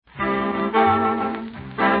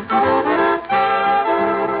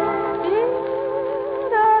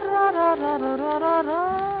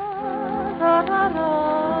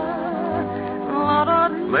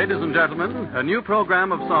and gentlemen, a new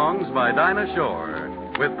program of songs by Dinah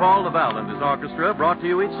Shore, with Paul Laval and his orchestra, brought to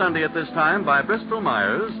you each Sunday at this time by Bristol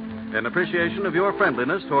Myers, in appreciation of your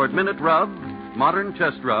friendliness toward Minute Rub, Modern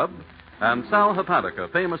Chest Rub, and Sal Hepatica,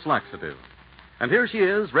 famous laxative. And here she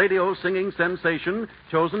is, radio singing sensation,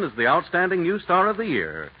 chosen as the outstanding new star of the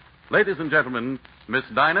year. Ladies and gentlemen, Miss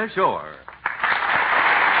Dinah Shore.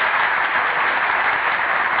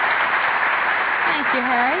 Thank you,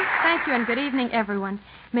 Harry. Thank you, and good evening, everyone.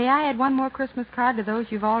 May I add one more Christmas card to those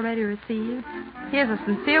you've already received? Here's a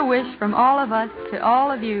sincere wish from all of us to all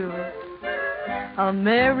of you. A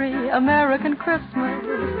Merry American Christmas,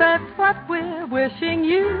 that's what we're wishing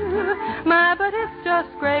you. My, but it's just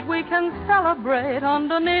great we can celebrate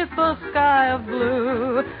underneath the sky of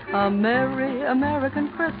blue. A Merry American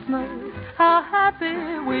Christmas, how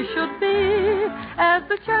happy we should be as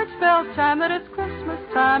the church bells chime that it's Christmas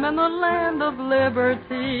time in the land of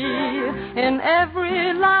liberty. In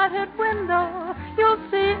every lighted window you'll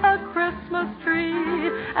see a Christmas tree,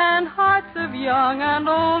 and hearts of young and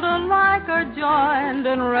old alike are joined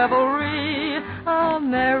in revelry. A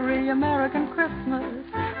Merry American Christmas,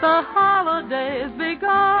 the holidays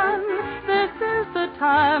begun. This is the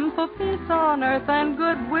time for peace on earth and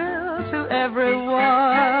goodwill to everyone.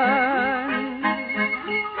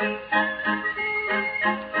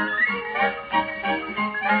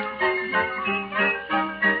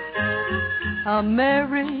 A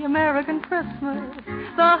Merry American Christmas,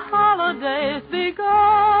 the holidays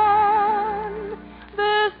begun.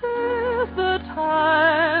 This is the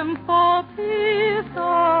time for peace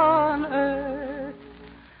on earth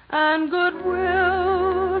and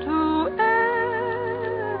goodwill to everyone.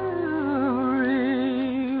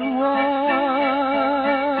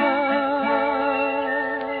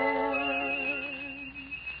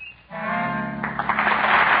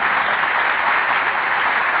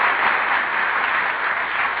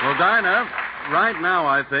 Well, Dinah, right now,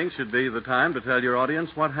 I think, should be the time to tell your audience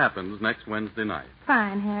what happens next Wednesday night.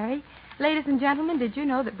 Fine, Harry. Ladies and gentlemen, did you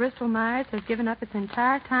know that Bristol Myers has given up its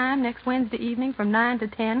entire time next Wednesday evening from 9 to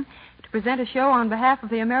 10 to present a show on behalf of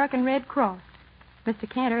the American Red Cross? Mr.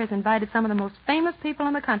 Cantor has invited some of the most famous people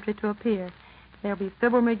in the country to appear. There'll be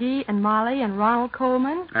Fibber McGee and Molly and Ronald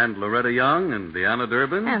Coleman. And Loretta Young and Deanna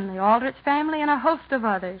Durbin. And the Aldrich family and a host of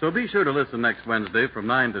others. So be sure to listen next Wednesday from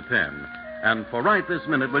 9 to 10. And for right this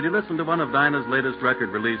minute, will you listen to one of Dinah's latest record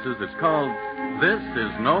releases? It's called This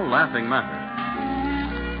Is No Laughing Matter.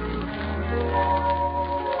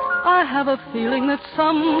 I have a feeling that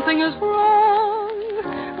something is wrong.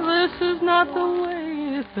 This is not the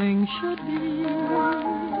way things should be.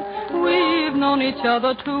 We've known each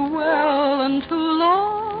other too well and too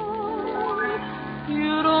long.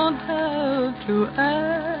 You don't have to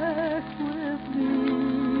act with me.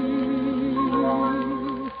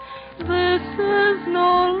 This is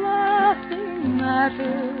no laughing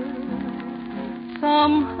matter.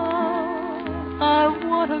 Somehow I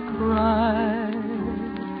want to cry.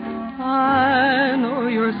 I know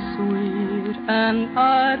you're sweet and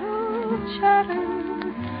idle chatter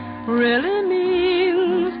really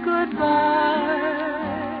means goodbye.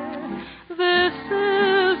 This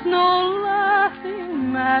is no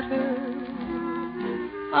laughing matter.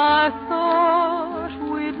 I thought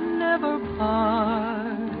we'd never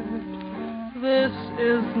part. This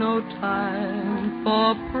is no time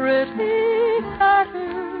for pretty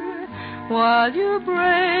patter while you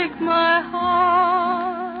break my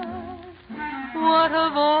heart. What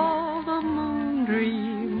of all the moon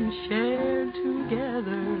dreams shared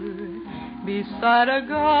together beside a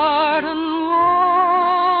garden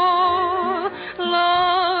wall?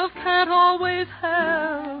 Love can't always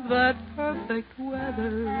have that perfect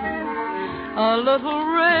weather. A little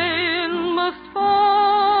rain must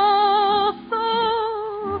fall.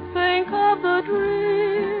 So think of the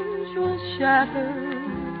dreams you'll shatter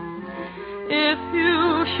if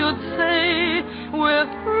you should say we're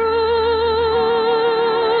through.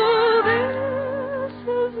 This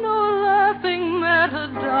is no laughing matter,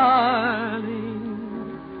 darling,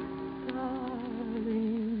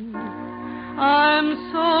 darling. I'm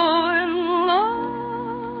so in love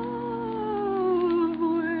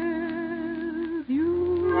with you.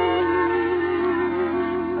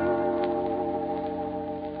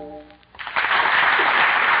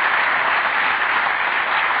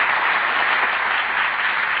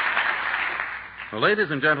 Well,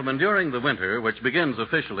 ladies and gentlemen, during the winter, which begins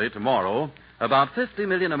officially tomorrow, about 50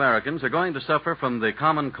 million Americans are going to suffer from the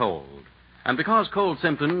common cold. And because cold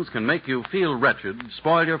symptoms can make you feel wretched,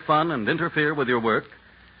 spoil your fun, and interfere with your work,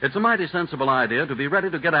 it's a mighty sensible idea to be ready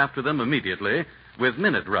to get after them immediately with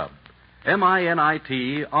Minute Rub.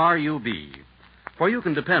 MINITRUB. For you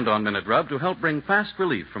can depend on Minute Rub to help bring fast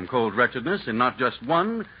relief from cold wretchedness in not just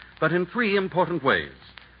one, but in three important ways.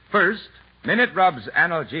 First, Minute Rub's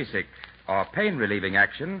analgesic, or pain-relieving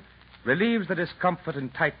action, relieves the discomfort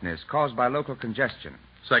and tightness caused by local congestion.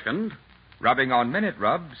 second, Rubbing on Minute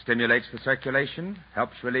Rub stimulates the circulation,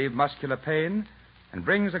 helps relieve muscular pain, and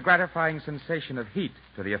brings a gratifying sensation of heat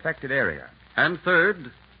to the affected area. and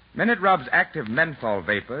third, Minute Rub's active menthol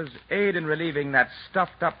vapors aid in relieving that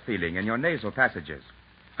stuffed-up feeling in your nasal passages.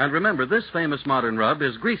 and remember, this famous modern rub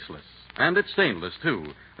is greaseless, and it's stainless, too.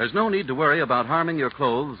 There's no need to worry about harming your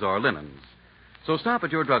clothes or linens. So stop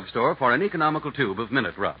at your drugstore for an economical tube of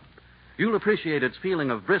Minute Rub. You'll appreciate its feeling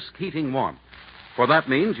of brisk, heating warmth, for that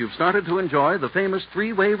means you've started to enjoy the famous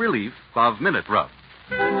three-way relief of Minute Rub.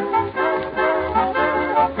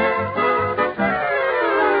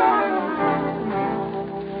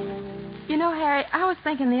 You know, Harry, I was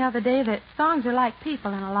thinking the other day that songs are like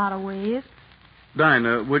people in a lot of ways.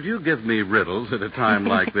 Dinah, would you give me riddles at a time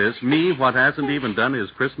like this? Me, what hasn't even done his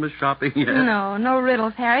Christmas shopping yet? No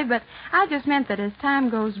riddles, Harry, but I just meant that as time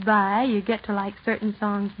goes by, you get to like certain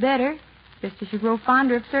songs better, just as you grow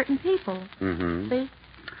fonder of certain people. Mm-hmm. See?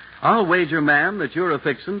 I'll wager, ma'am, that you're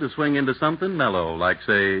a-fixin' to swing into something mellow, like,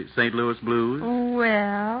 say, St. Louis Blues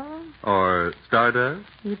Well, or Stardust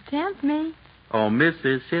you tempt me. or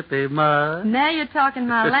Mississippi Mud. Now you're talking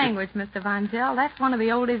my language, Mr. Von Zell. That's one of the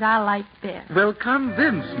oldies I like best. Well,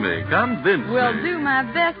 convince me. We'll do my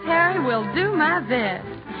best, Harry. We'll do my best.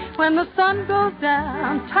 When the sun goes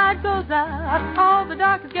down, tide goes out, all the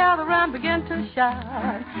darkers gather round, begin to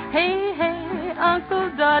shout. Hey, hey,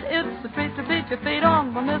 Uncle Dud, it's a treat to beat your feet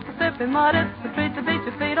on the Mississippi mud. It's a treat to beat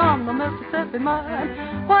your feet on the Mississippi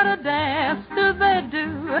mud. What a dance do they do?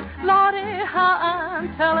 Lordy, how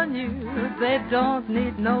I'm telling you, they don't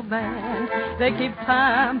need no band. They keep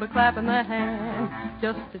time by clapping their hands,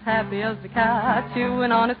 just as happy as the cow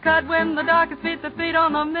chewing on his cud when the darkers beat their feet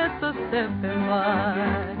on the Mississippi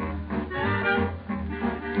mud.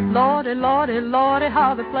 Lordy, Lordy, Lordy,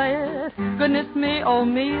 how they play it. Goodness me, oh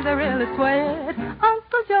me, they really sway it.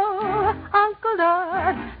 Uncle Joe, Uncle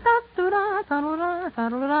Dud,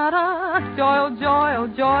 joy, oh joy, oh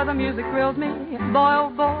joy, the music thrills me. Boy,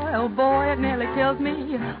 oh boy, it nearly kills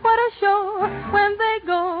me. What a show when they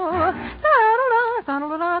go.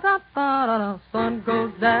 Sun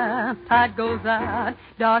goes down, tide goes out,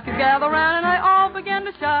 darkers gather round and they all begin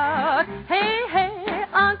to shout. Hey, hey,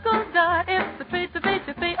 Uncle Dud, it's a treat to beat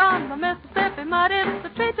your feet on the Mississippi mud. It's a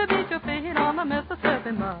treat to beat your feet on the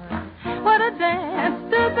Mississippi mud. What a dance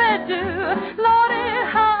do they do? Lordy,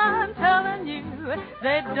 how I'm telling you,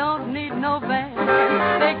 they don't need no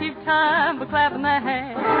band. They keep time by clapping their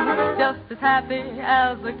hands, just as happy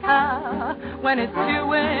as a cow when it's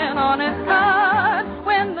chewing on its cud.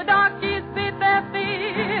 When the darkies beat their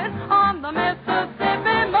feet on the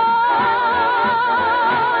Mississippi mud.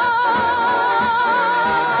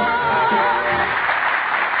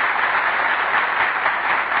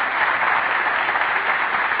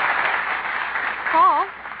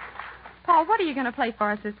 Paul, what are you going to play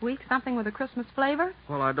for us this week? Something with a Christmas flavor?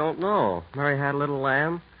 Well, I don't know. Mary Had a Little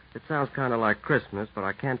Lamb. It sounds kind of like Christmas, but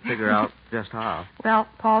I can't figure out just how. Well,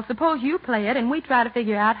 Paul, suppose you play it and we try to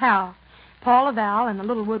figure out how. Paul Laval and the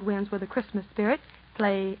Little Woodwinds with a Christmas spirit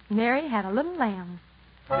play Mary Had a Little Lamb.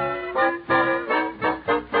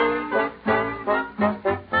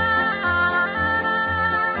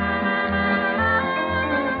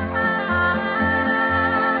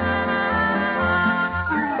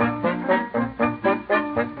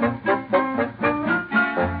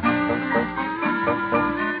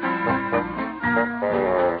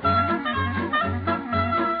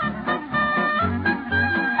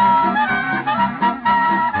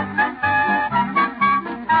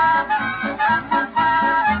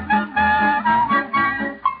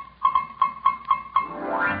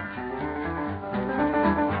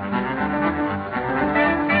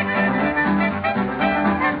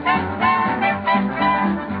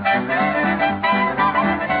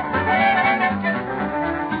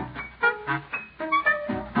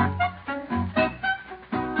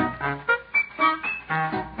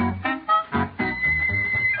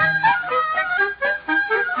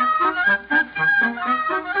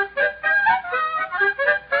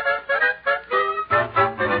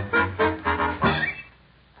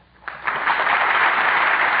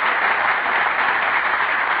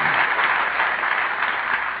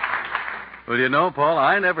 Well, you know, Paul,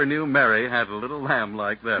 I never knew Mary had a little lamb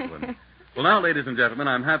like that one. Well, now, ladies and gentlemen,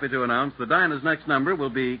 I'm happy to announce that Dinah's next number will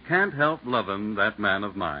be Can't Help Lovin' That Man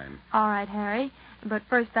of Mine. All right, Harry. But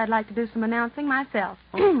first, I'd like to do some announcing myself.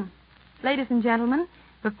 Ladies and gentlemen,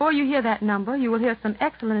 Before you hear that number, you will hear some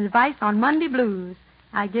excellent advice on Monday blues.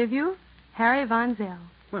 I give you Harry Von Zell.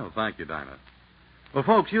 Well, thank you, Dinah. Well,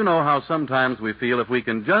 folks, you know how sometimes we feel if we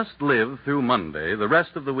can just live through Monday, the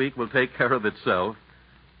rest of the week will take care of itself.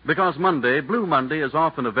 Because Monday, Blue Monday, is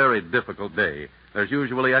often a very difficult day. There's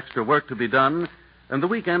usually extra work to be done, and the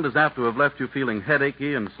weekend is apt to have left you feeling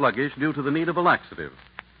headachy and sluggish due to the need of a laxative.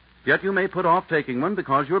 Yet you may put off taking one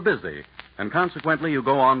because you're busy, and consequently you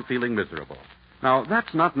go on feeling miserable. Now,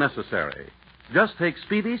 that's not necessary. Just take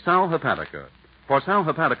Speedy Sal Hepatica, for Sal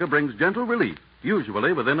Hepatica brings gentle relief,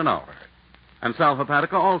 usually within an hour. And Sal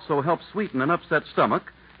Hepatica also helps sweeten an upset stomach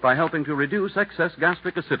by helping to reduce excess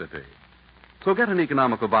gastric acidity. So get an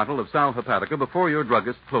economical bottle of Sal Hepatica before your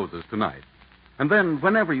druggist closes tonight. And then,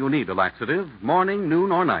 whenever you need a laxative, morning,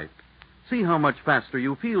 noon, or night, see how much faster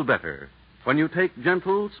you feel better when you take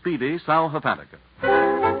gentle, Speedy Sal Hepatica.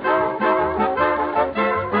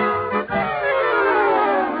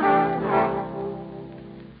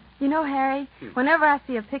 You know, Harry, whenever I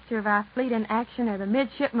see a picture of our fleet in action or the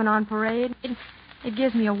midshipmen on parade, it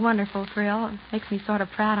gives me a wonderful thrill. It makes me sort of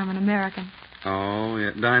proud I'm an American. Oh,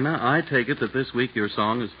 yeah. Dinah, I take it that this week your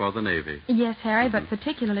song is for the Navy. Yes, Harry, but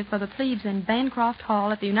particularly for the plebes in Bancroft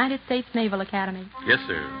Hall at the United States Naval Academy. Yes,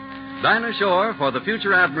 sir. Dinah Shore, for the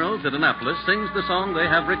future admirals at Annapolis, sings the song they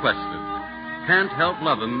have requested. Can't Help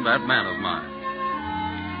Lovin' That Man of Mine.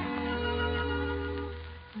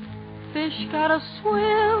 Fish gotta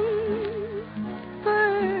swim,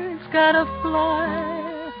 birds gotta fly.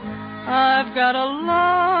 I've gotta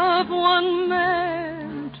love one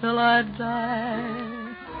man till I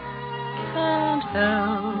die. Can't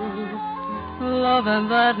help loving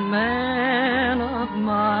that man of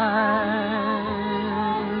mine.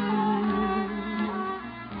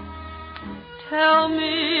 Tell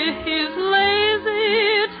me he's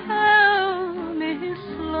lazy, tell me he's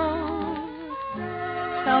slow.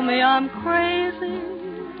 Tell me I'm crazy,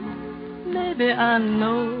 maybe I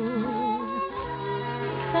know.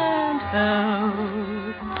 Can't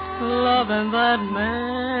help loving that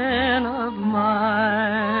man of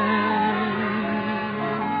mine.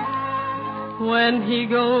 When he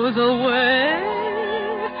goes away,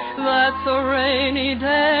 that's a rainy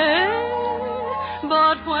day.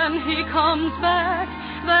 But when he comes back,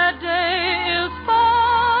 that day is fine.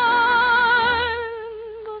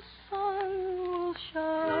 The sun will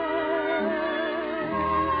shine.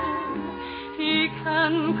 He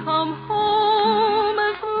can come home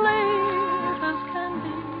as late as can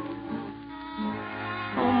be.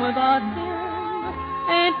 Home without him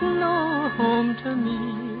ain't no home to me.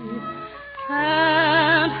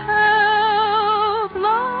 Can't help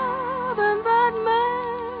loving that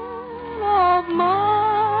man of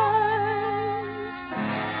mine.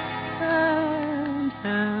 Can't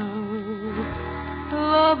help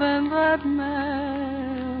loving that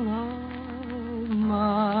man of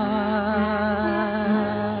mine.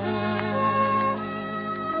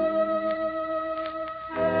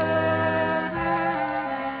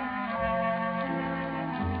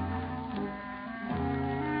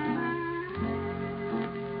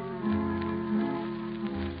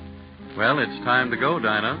 Well, it's time to go,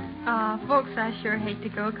 Dinah. Folks, I sure hate to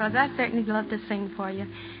go, because I certainly love to sing for you.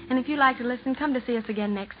 And if you'd like to listen, come to see us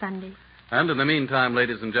again next Sunday. And in the meantime,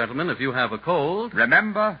 ladies and gentlemen, if you have a cold,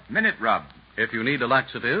 Remember Minute Rub. if you need a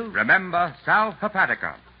laxative, Remember Sal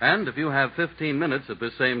Hepatica. and if you have 15 minutes at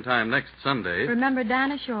this same time next Sunday, Remember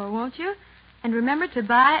Dinah Shore, won't you? And remember to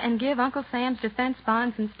buy and give Uncle Sam's defense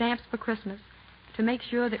bonds and stamps for Christmas, to make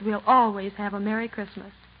sure that we'll always have a Merry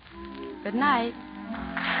Christmas. Good night.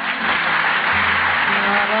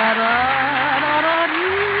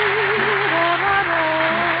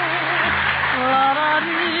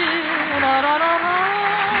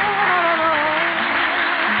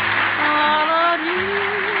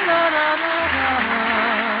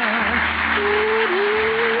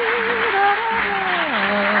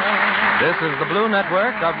 This is the Blue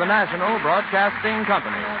Network of the National Broadcasting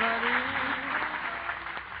Company.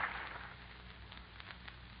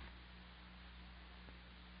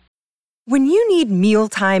 When you need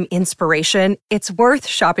mealtime inspiration, it's worth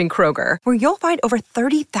shopping Kroger, where you'll find over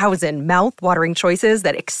 30,000 mouth-watering choices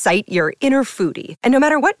that excite your inner foodie. And no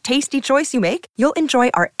matter what tasty choice you make, you'll enjoy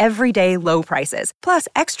our everyday low prices, plus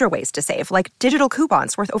extra ways to save, like digital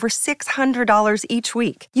coupons worth over $600 each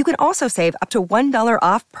week. You can also save up to $1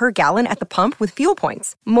 off per gallon at the pump with fuel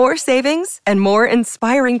points. More savings and more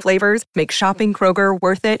inspiring flavors make shopping Kroger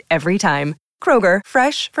worth it every time. Kroger,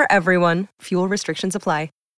 fresh for everyone. Fuel restrictions apply.